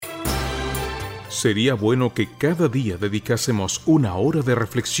Sería bueno que cada día dedicásemos una hora de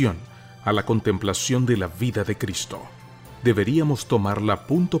reflexión a la contemplación de la vida de Cristo. Deberíamos tomarla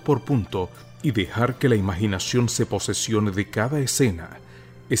punto por punto y dejar que la imaginación se posesione de cada escena,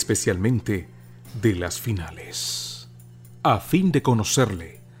 especialmente de las finales. A fin de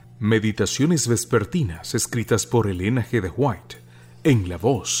conocerle, Meditaciones vespertinas escritas por Elena G. de White, en la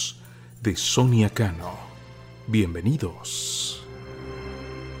voz de Sonia Cano. Bienvenidos.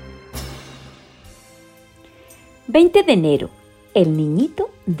 20 de enero, el niñito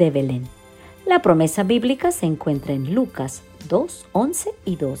de Belén. La promesa bíblica se encuentra en Lucas 2, 11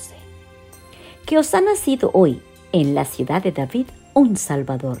 y 12. Que os ha nacido hoy en la ciudad de David un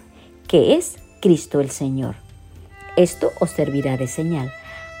Salvador, que es Cristo el Señor. Esto os servirá de señal.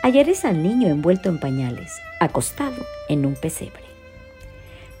 Hallaréis al niño envuelto en pañales, acostado en un pesebre.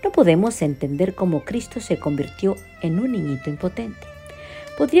 No podemos entender cómo Cristo se convirtió en un niñito impotente.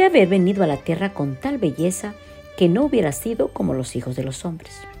 Podría haber venido a la tierra con tal belleza que no hubiera sido como los hijos de los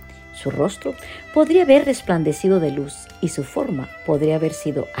hombres. Su rostro podría haber resplandecido de luz y su forma podría haber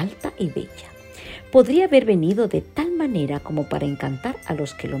sido alta y bella. Podría haber venido de tal manera como para encantar a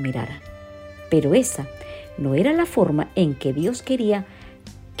los que lo miraran. Pero esa no era la forma en que Dios quería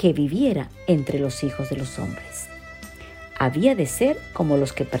que viviera entre los hijos de los hombres. Había de ser como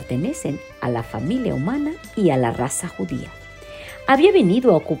los que pertenecen a la familia humana y a la raza judía. Había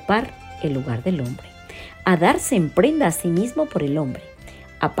venido a ocupar el lugar del hombre, a darse en prenda a sí mismo por el hombre,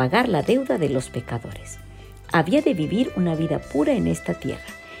 a pagar la deuda de los pecadores. Había de vivir una vida pura en esta tierra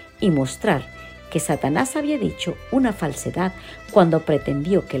y mostrar que Satanás había dicho una falsedad cuando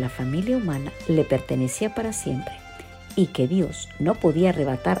pretendió que la familia humana le pertenecía para siempre y que Dios no podía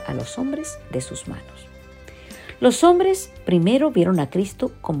arrebatar a los hombres de sus manos. Los hombres primero vieron a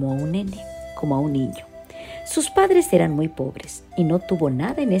Cristo como a un nene, como a un niño. Sus padres eran muy pobres y no tuvo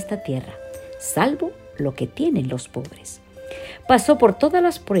nada en esta tierra, salvo lo que tienen los pobres. Pasó por todas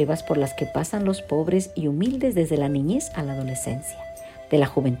las pruebas por las que pasan los pobres y humildes desde la niñez a la adolescencia, de la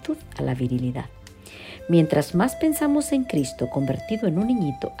juventud a la virilidad. Mientras más pensamos en Cristo convertido en un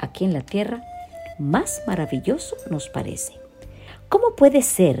niñito aquí en la tierra, más maravilloso nos parece. ¿Cómo puede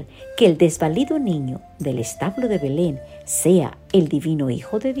ser que el desvalido niño del establo de Belén sea el divino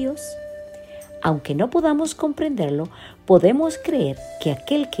Hijo de Dios? Aunque no podamos comprenderlo, podemos creer que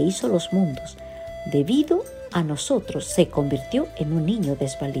aquel que hizo los mundos, debido a nosotros, se convirtió en un niño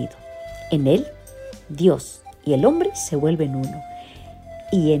desvalido. En él, Dios y el hombre se vuelven uno.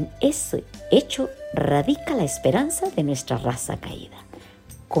 Y en ese hecho radica la esperanza de nuestra raza caída.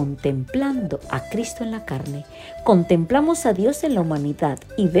 Contemplando a Cristo en la carne, contemplamos a Dios en la humanidad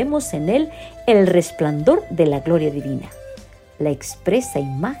y vemos en Él el resplandor de la gloria divina, la expresa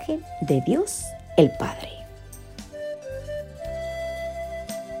imagen de Dios el Padre.